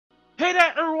Hey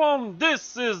there everyone,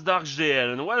 this is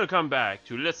DarkJDL and welcome back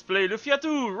to Let's Play Lufia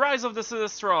 2 Rise of the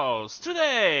Sinistrals.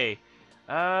 Today,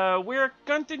 we're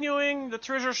continuing the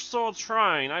Treasure Sword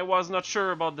Shrine. I was not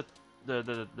sure about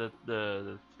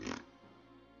the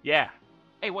yeah.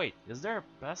 Hey wait, is there a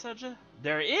passage?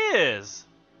 There is!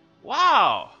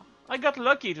 Wow! I got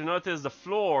lucky to notice the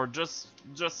floor just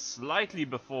slightly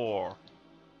before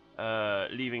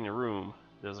leaving the room.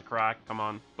 There's a crack, come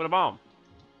on, put a bomb.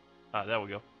 Ah, there we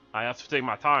go. I have to take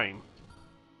my time.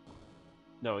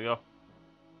 There we go.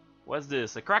 What's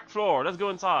this? A cracked floor. Let's go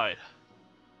inside.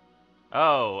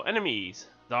 Oh, enemies.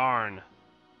 Darn.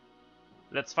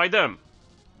 Let's fight them.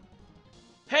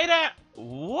 Hey there!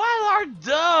 What are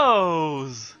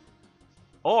those?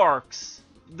 Orcs.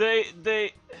 They...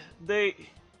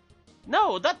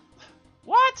 No, that...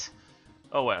 What?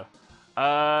 Oh well.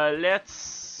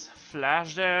 Let's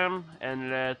flash them and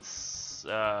let's...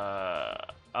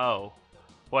 Oh.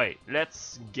 Wait,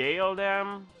 let's gale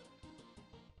them,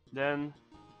 then,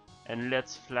 and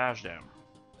let's flash them.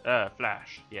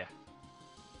 Flash, yeah.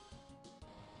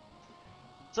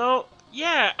 So,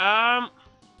 yeah,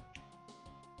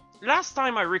 last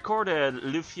time I recorded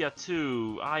Lufia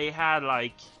 2, I had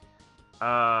like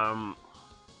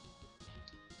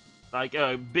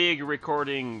a big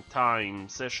recording time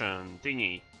session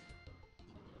thingy.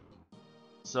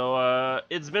 So,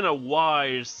 it's been a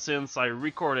while since I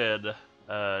recorded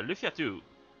Lufia 2.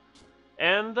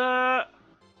 And,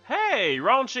 hey,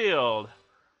 round shield!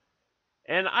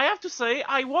 And I have to say,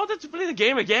 I wanted to play the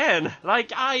game again!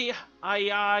 Like, I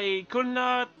could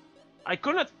not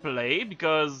play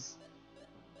because,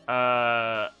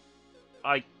 I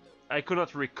could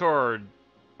not record.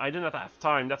 I did not have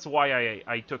time. That's why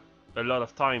I took a lot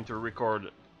of time to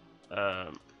record,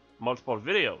 multiple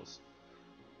videos.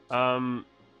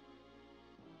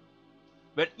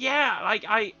 But yeah, like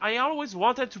I always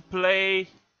wanted to play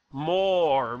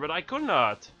more, but I could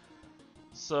not.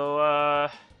 So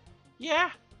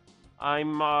yeah,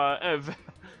 I'm I'm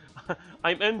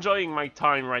enjoying my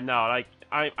time right now. Like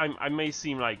I may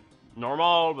seem like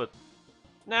normal, but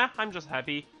nah, I'm just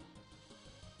happy.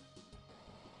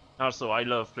 Also, I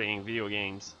love playing video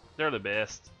games. They're the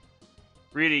best.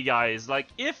 Really, guys. Like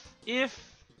if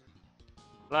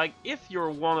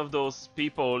you're one of those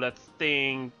people that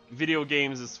think video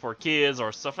games is for kids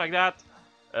or stuff like that,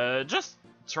 just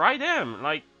try them.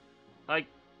 Like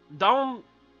don't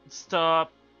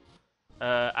stop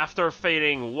after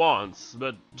failing once,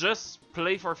 but just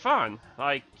play for fun.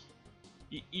 Like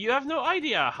you have no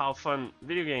idea how fun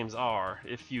video games are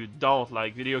if you don't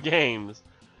like video games.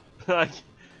 Like,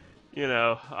 you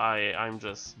know, I'm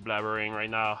just blabbering right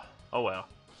now. Oh well.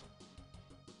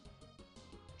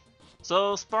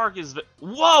 So Spark is...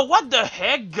 Whoa, what the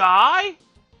heck, guy?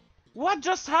 What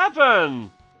just happened?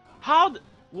 How...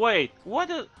 Wait, what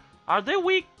is... Are they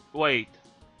weak? Wait.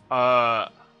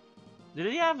 Did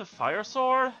he have a fire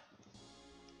sword?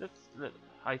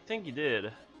 I think he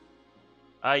did.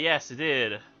 Yes, he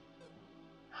did.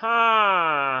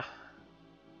 Huh.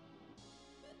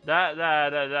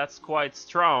 That's quite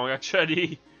strong,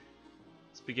 actually.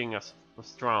 Speaking of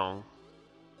strong.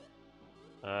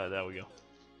 There we go.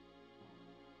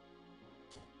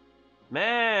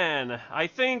 Man, I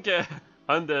think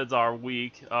undeads are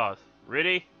weak. Oh,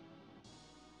 really?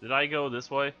 Did I go this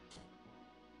way?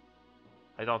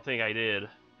 I don't think I did.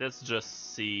 Let's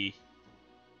just see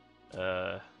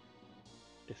if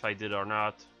I did or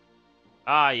not.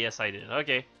 Ah, yes, I did.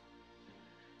 Okay.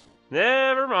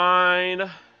 Never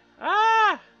mind.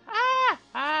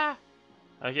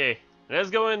 Okay, let's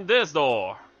go in this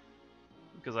door.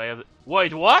 Because I have...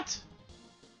 Wait, what?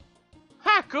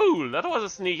 Ha, cool! That was a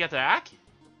sneak attack.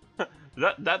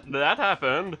 that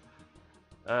happened.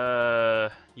 Yeah,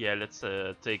 let's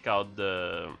take out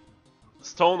the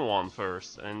stone one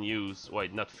first and use...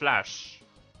 Wait, not flash.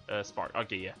 Spark.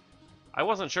 Okay, yeah. I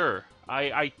wasn't sure.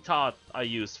 I thought I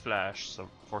used flash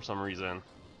for some reason.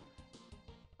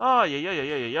 Oh,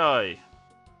 yeah.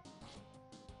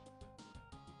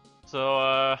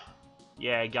 So,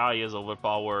 yeah, guy is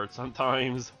overpowered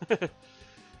sometimes.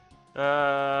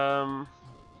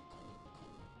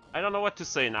 I don't know what to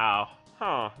say now.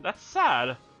 Huh, that's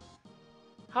sad.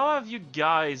 How have you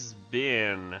guys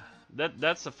been?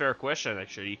 That's a fair question,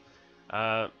 actually.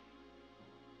 There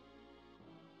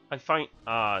we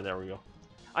go.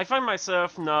 I find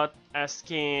myself not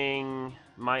asking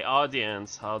my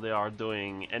audience how they are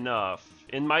doing enough.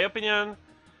 In my opinion,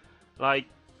 like,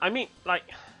 I mean, like,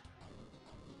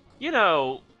 you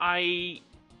know,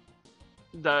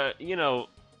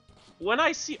 when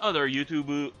I see other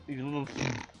YouTubers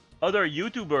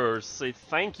say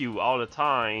thank you all the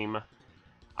time,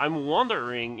 I'm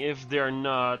wondering if they're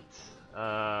not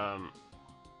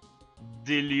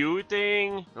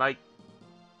diluting, like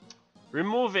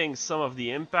removing some of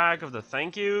the impact of the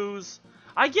thank yous.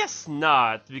 I guess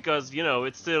not, because you know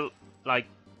it's still like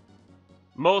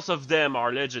most of them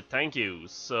are legit thank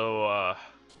yous. So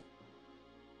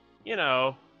you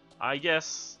know, I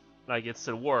guess like it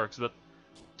still works, but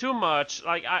too much.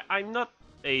 Like I'm not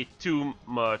a too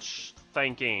much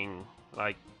thanking.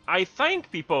 Like I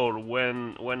thank people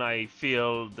when I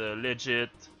feel the legit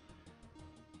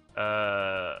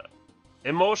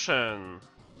emotion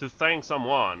to thank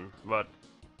someone, but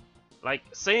like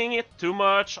saying it too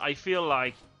much, I feel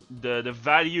like the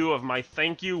value of my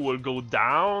thank you will go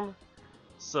down.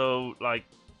 So like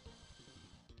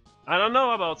I don't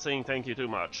know about saying thank you too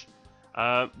much,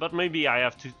 but maybe I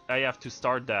have to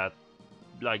start that,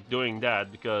 like doing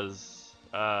that, because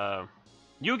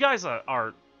you guys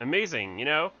are amazing. You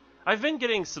know, I've been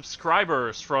getting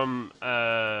subscribers from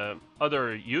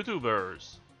other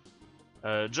YouTubers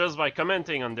just by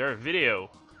commenting on their video.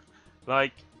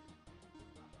 Like,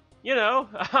 you know,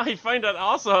 I find that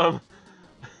awesome.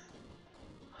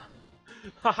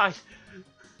 I,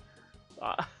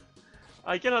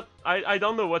 I cannot. I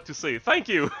don't know what to say. Thank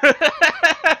you.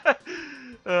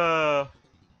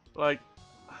 Like,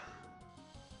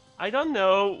 I don't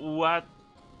know what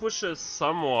pushes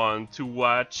someone to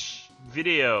watch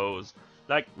videos.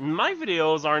 Like, my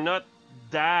videos are not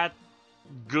that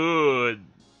good,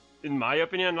 in my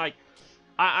opinion. Like,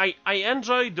 I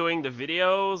enjoy doing the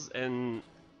videos, and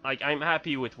like I'm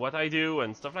happy with what I do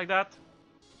and stuff like that.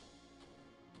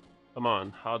 Come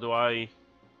on, how do I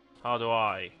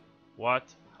what?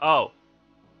 Oh,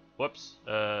 whoops.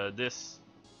 This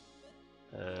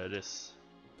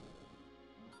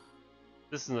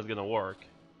is not gonna work.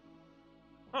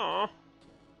 Oh.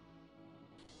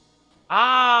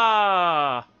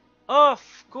 Ah,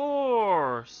 of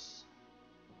course.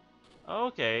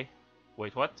 Okay.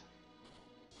 Wait, what?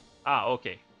 Ah,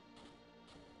 okay.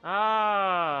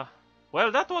 Ah,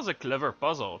 well, that was a clever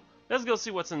puzzle. Let's go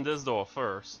see what's in this door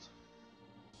first.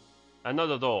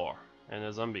 Another door and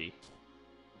a zombie.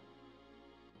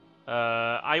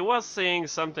 I was saying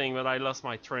something, but I lost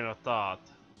my train of thought.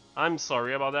 I'm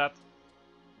sorry about that.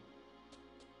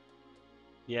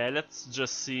 Yeah, let's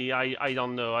just see. I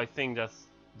don't know. I think that's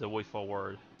the way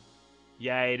forward.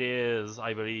 Yeah, it is,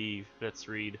 I believe. Let's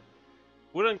read.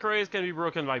 Wooden crates can be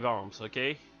broken by bombs,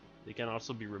 okay? They can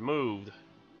also be removed.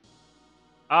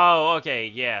 Oh, okay,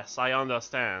 yes, I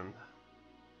understand.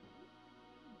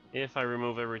 If I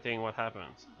remove everything, what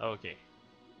happens? Okay.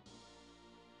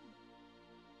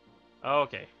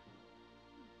 Okay.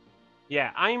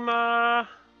 Yeah, I'm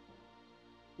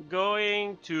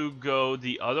going to go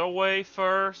the other way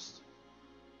first.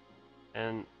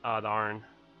 And darn.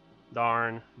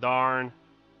 Darn.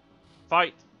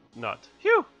 Fight. Not.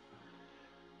 Phew.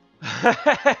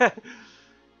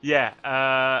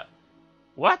 Yeah,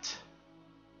 what?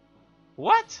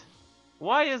 What?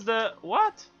 Why is the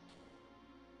what?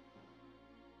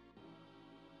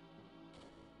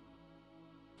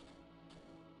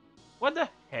 What the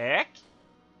heck?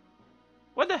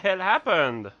 What the hell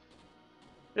happened?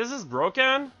 Is this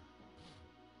broken?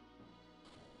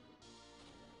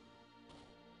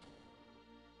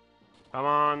 Come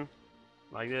on.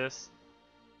 Like this.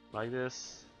 Like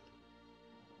this.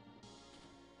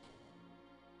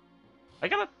 I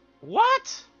gotta...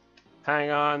 What? Hang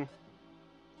on.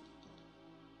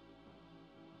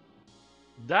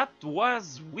 That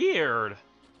was weird.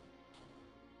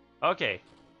 Okay.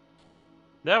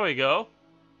 There we go.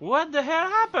 What the hell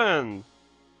happened?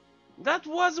 That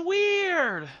was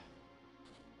weird.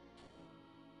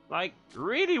 Like,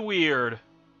 really weird.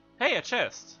 Hey, a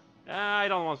chest. I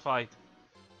don't want to fight.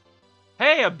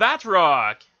 Hey, a bat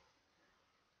rock.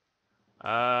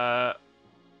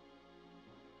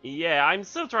 Yeah, I'm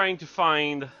still trying to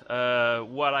find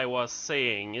what I was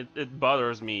saying. It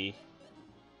bothers me.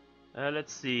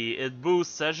 Let's see. It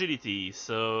boosts agility,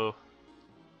 so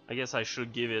I guess I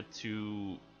should give it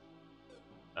to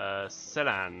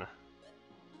Selan.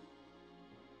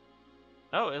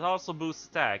 Oh, it also boosts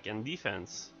attack and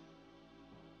defense.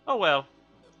 Oh well,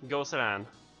 go Selan.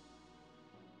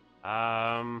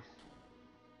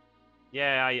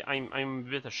 Yeah, I'm a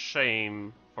bit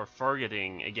ashamed for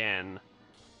forgetting again.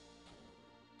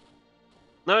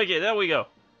 Okay, there we go.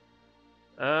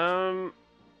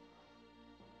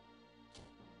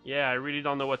 Yeah, I really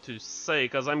don't know what to say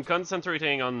because I'm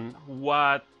concentrating on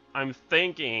what I'm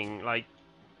thinking. Like,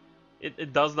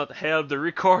 it does not help the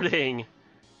recording.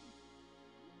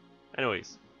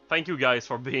 Anyways, thank you guys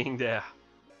for being there.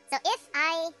 So if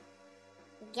I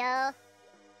go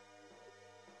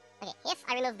Okay, if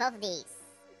I remove both of these,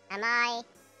 am I...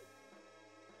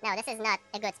 No, this is not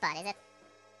a good spot, is it?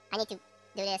 I need to do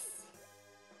this.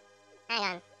 Hang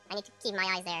on, I need to keep my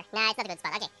eyes there. Nah, it's not a good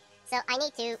spot. Okay, so I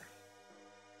need to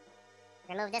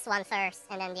remove this one first,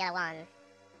 and then the other one. And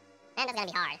that's gonna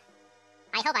be hard.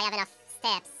 I hope I have enough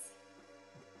steps.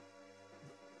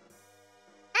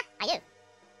 Ah, I do.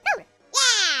 Cool!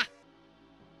 Yeah!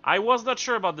 I was not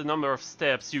sure about the number of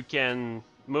steps you can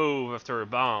move after a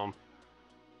bomb.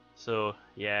 So,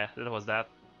 yeah, that was that.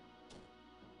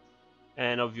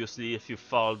 And obviously, if you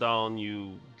fall down,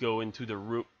 you go into the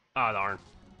roof. Ah, darn.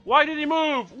 Why did he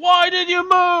move? Why did you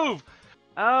move?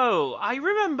 Oh, I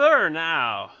remember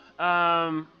now.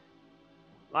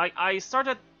 Like, I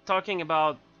started talking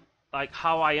about, like,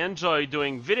 how I enjoy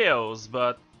doing videos,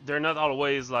 but they're not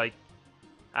always, like,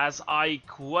 as high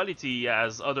quality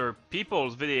as other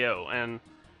people's video, and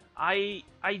I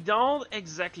don't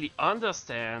exactly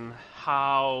understand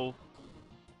how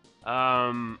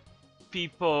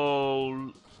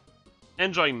people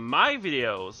enjoy my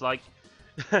videos. Like,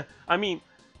 I mean,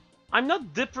 I'm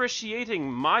not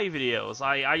depreciating my videos.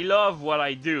 I love what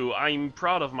I do. I'm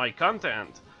proud of my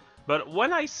content. But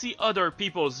when I see other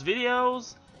people's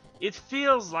videos, it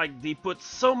feels like they put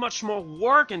so much more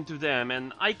work into them,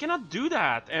 and I cannot do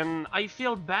that, and I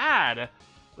feel bad.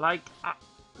 Like,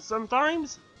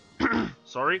 sometimes...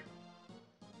 Sorry.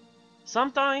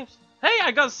 Sometimes... Hey,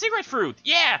 I got a secret fruit!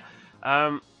 Yeah!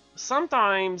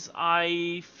 Sometimes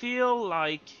I feel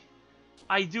like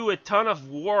I do a ton of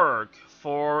work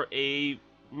for a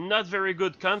not very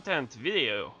good content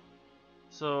video.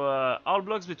 So, all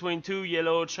blocks between 2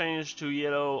 yellow change to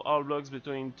yellow, all blocks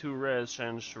between 2 red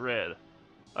change to red.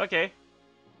 Okay.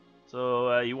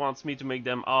 So, he wants me to make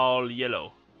them all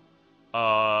yellow.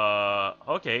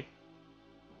 Okay.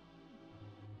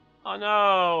 Oh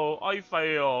no, I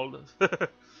failed.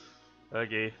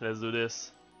 Okay, let's do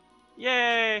this.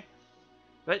 Yay!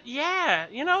 But yeah,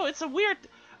 you know, it's a weird...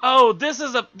 Oh, this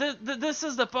is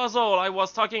the puzzle I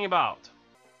was talking about.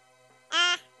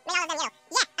 Make all of them yellow.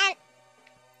 Yeah,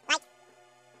 like...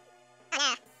 Oh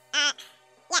no.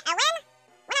 Yeah,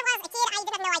 when I was a kid, I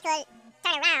did not know I could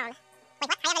turn around. Wait,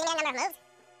 what? I have a limited number of moves?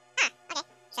 Huh, okay,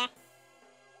 sure.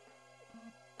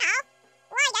 Oh,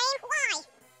 why, game? Why?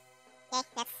 Okay,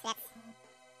 that's... I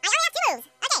only have 2 moves!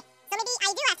 Okay, so maybe I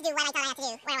do have to do what I thought I had to do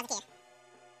when I was a kid.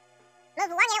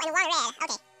 Move 1 yellow and 1 red.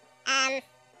 Okay.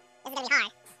 This is gonna be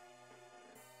hard.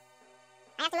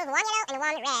 I have to move 1 yellow and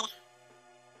 1 red.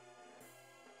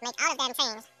 Make all of them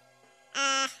change.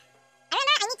 I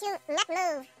remember I need to not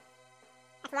move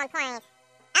at one point.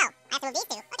 Oh, I have to move these 2.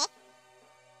 Okay.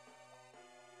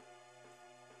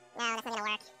 No, that's not gonna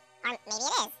work. Or maybe it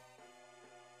is.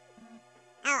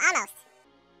 Oh, almost.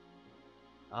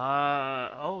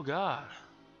 Oh god.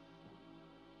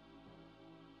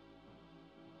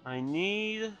 I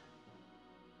need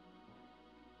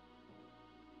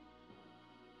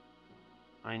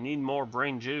more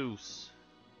brain juice.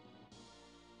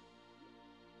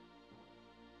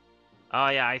 Oh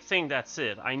yeah, I think that's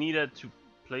it. I needed to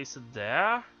place it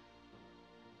there.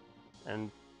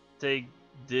 And take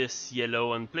this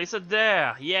yellow and place it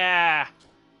there. Yeah!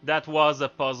 That was a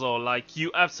puzzle. Like,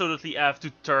 you absolutely have to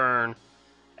turn.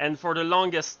 And for the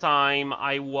longest time,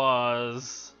 I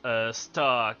was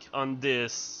stuck on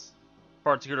this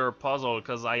particular puzzle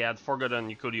because I had forgotten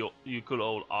you could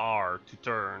hold R to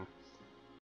turn.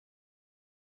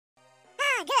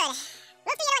 Ah, good.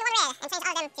 Move 2 yellow and 1 red and change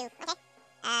all of them to, okay?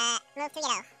 Move 2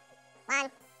 yellow.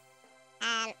 1.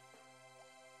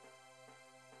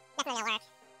 That's not gonna work.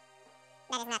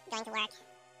 That is not going to work.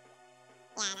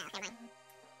 Yeah, no, never mind.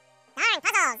 Darn,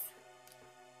 puzzles!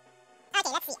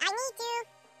 Okay, let's see. I need to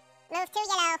move 2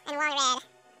 yellow and 1 red.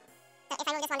 So if I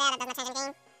move this one there, that does not change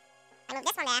anything. I move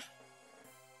this one there.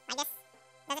 Like this.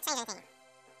 Does it change anything?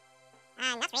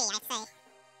 Not really, I'd say.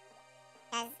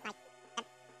 Does, like... I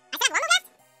still have 1 move left?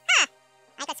 Huh!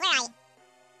 I could swear I...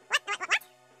 What?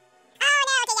 Oh,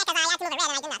 no, okay, yeah, because I have to move a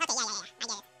red and I did not. Okay, yeah, I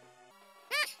get it.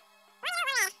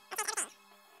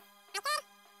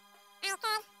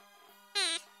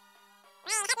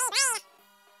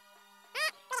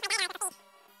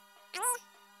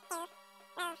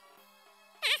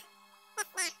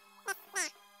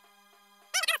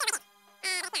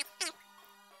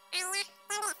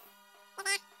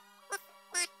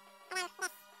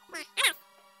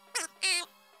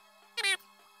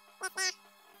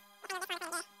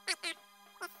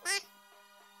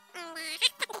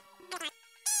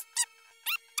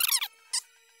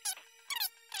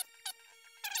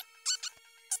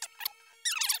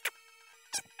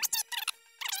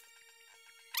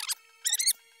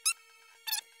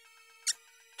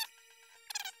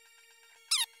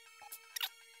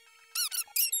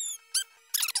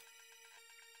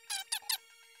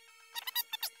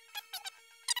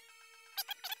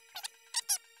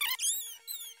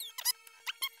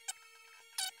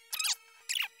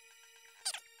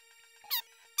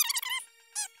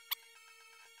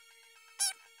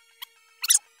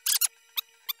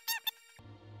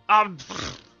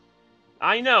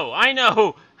 I know!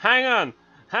 Hang on!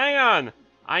 Hang on!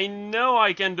 I know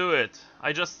I can do it.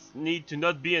 I just need to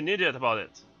not be an idiot about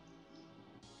it.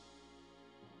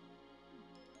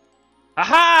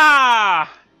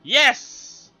 Aha!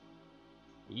 Yes!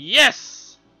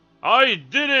 Yes! I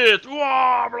did it!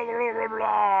 Blah, blah, blah, blah,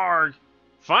 blah.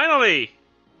 Finally!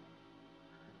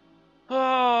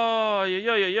 Oh,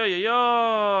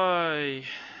 yoy.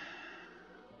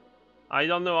 I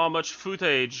don't know how much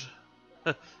footage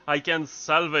I can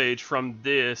salvage from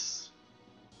this.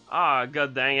 Ah,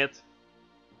 god dang it.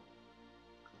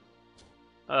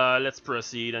 Let's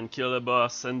proceed and kill the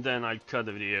boss, and then I'll cut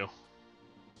the video.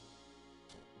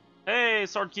 Hey,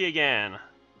 sword key again.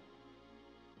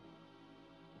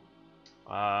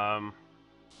 Oh,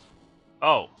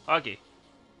 okay.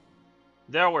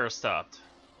 There we're stopped.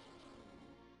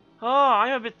 Oh,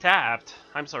 I'm a bit tapped.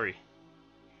 I'm sorry.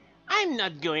 I'm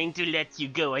not going to let you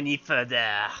go any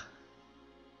further.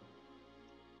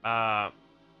 How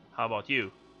about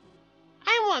you?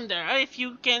 I wonder if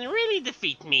you can really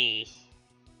defeat me.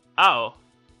 Oh,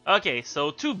 okay,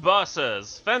 so 2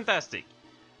 bosses. Fantastic.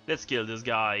 Let's kill this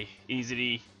guy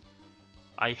easily.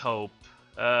 I hope.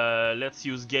 Let's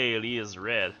use Gale, he is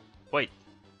red. Wait,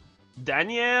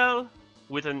 Daniel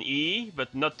with an E,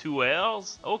 but not 2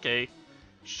 L's? Okay,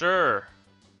 sure.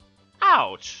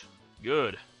 Ouch,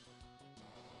 good.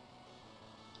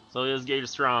 So is Gale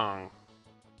strong?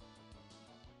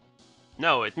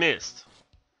 No, it missed.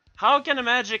 How can a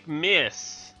magic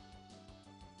miss?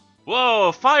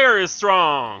 Whoa, fire is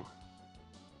strong!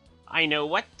 I know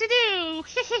what to do!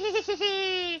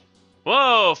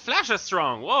 Whoa, flash is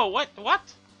strong! Whoa, what?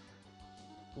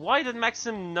 Why did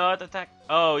Maxim not attack?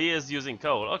 Oh, he is using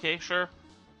coal. Okay, sure.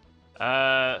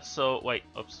 So, wait,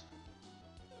 oops.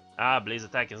 Ah, blaze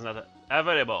attack is not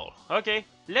available. Okay,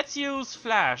 let's use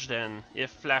flash then, if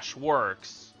flash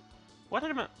works. What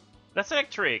am I? That's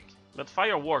electric, but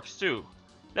fire works too.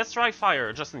 Let's try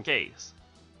fire, just in case.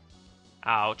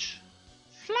 Ouch.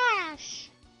 Flash!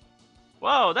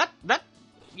 Whoa,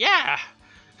 yeah!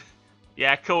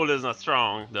 Yeah, cold is not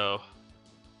strong, though.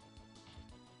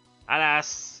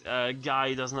 Alas,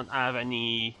 guy does not have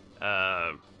any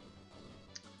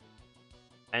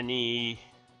IP.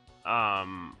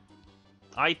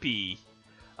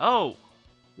 Oh,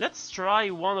 let's try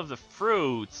one of the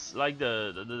fruits, like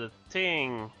the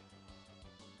thing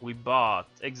we bought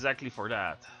exactly for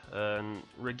that.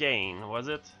 Regain, was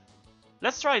it?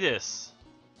 Let's try this.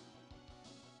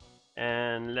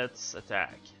 And let's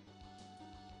attack.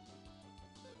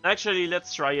 Actually,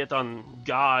 let's try it on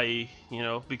Guy, you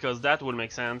know, because that would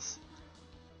make sense.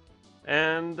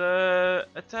 And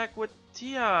attack with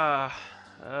Tia.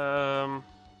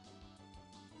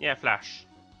 Yeah, flash.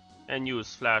 And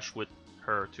use flash with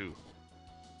her too.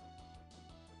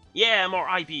 Yeah, more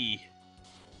IP.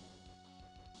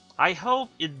 I hope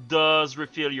it does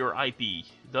refill your IP.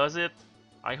 Does it?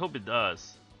 I hope it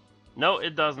does. No,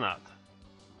 it does not.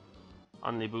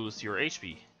 Only boosts your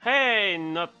HP. Hey,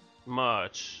 not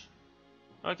much.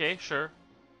 Okay, sure.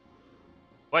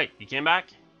 Wait, he came back?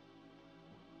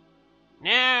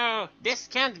 No, this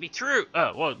can't be true.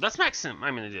 Oh, well, that's Maxim.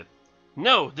 I'm an idiot.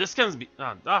 No, this can't be.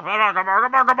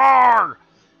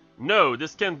 No,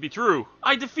 this can't be true.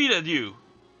 I defeated you.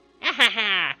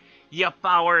 Your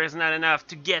power is not enough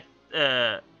to get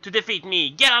to defeat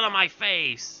me. Get out of my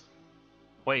face.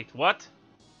 Wait, what?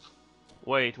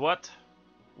 Wait, what?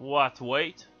 What?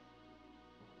 Wait.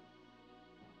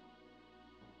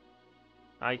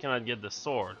 I cannot get the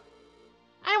sword.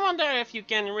 I wonder if you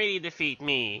can really defeat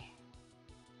me.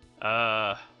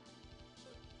 I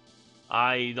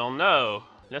don't know.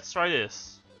 Let's try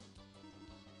this.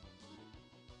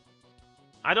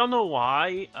 I don't know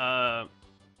why.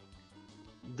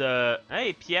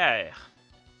 Hey, Pierre.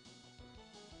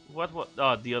 What?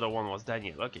 Oh, the other one was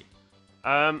Daniel. Okay.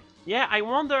 Yeah, I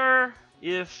wonder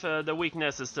if the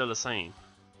weakness is still the same.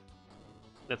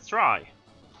 Let's try.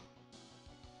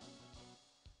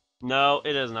 No,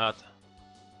 it is not.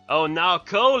 Oh, now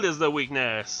cold is the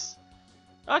weakness.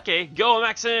 Okay, go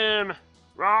Maxim!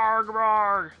 Rarg,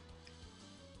 rarg.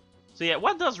 So yeah,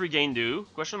 what does regain do?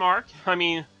 Question mark? I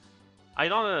mean, I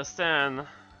don't understand.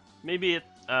 Maybe it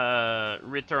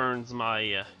returns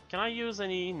my... can I use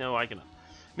any? No, I cannot.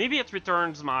 Maybe it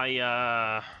returns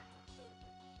my...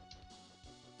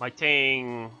 my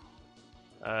thing...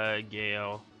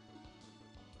 Gale.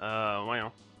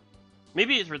 Well...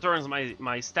 Maybe it returns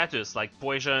my status, like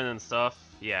poison and stuff.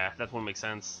 Yeah, that will make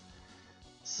sense.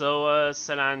 So,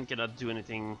 Selan cannot do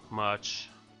anything much.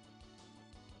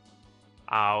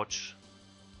 Ouch.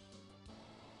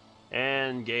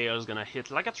 And Gale's gonna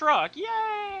hit like a truck.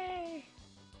 Yay!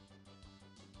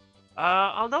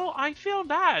 Although I feel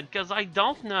bad because I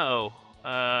don't know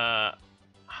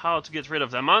how to get rid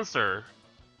of the monster.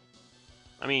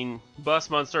 I mean, boss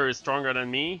monster is stronger than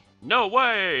me? No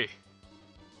way!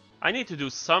 I need to do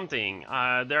something.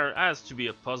 There has to be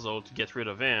a puzzle to get rid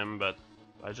of him, but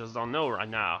I just don't know right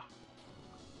now.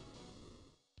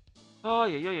 Oh,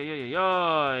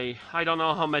 yeah. I don't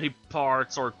know how many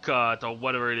parts or cut or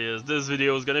whatever it is this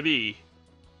video is gonna be.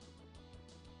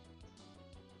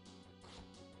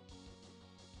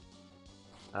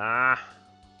 Dang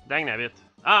nabbit.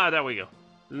 There we go.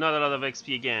 Not a lot of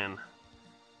XP again.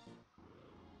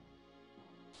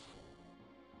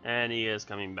 And he is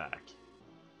coming back.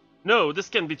 No, this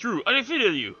can't be true. I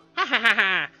defeated you. Ha ha ha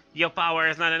ha. Your power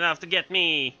is not enough to get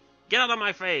me. Get out of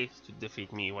my face. To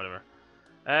defeat me, whatever.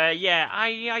 Yeah,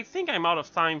 I think I'm out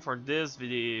of time for this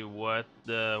video. What?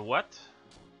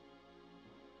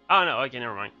 Oh no, okay,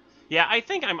 never mind. Yeah, I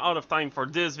think I'm out of time for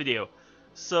this video.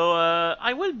 So,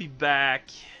 I will be back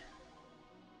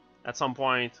at some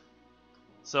point.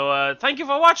 So, thank you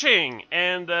for watching,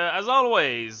 and as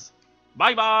always,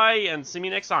 bye-bye, and see me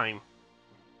next time.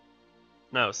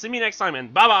 No, see me next time,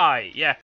 and bye-bye! Yeah.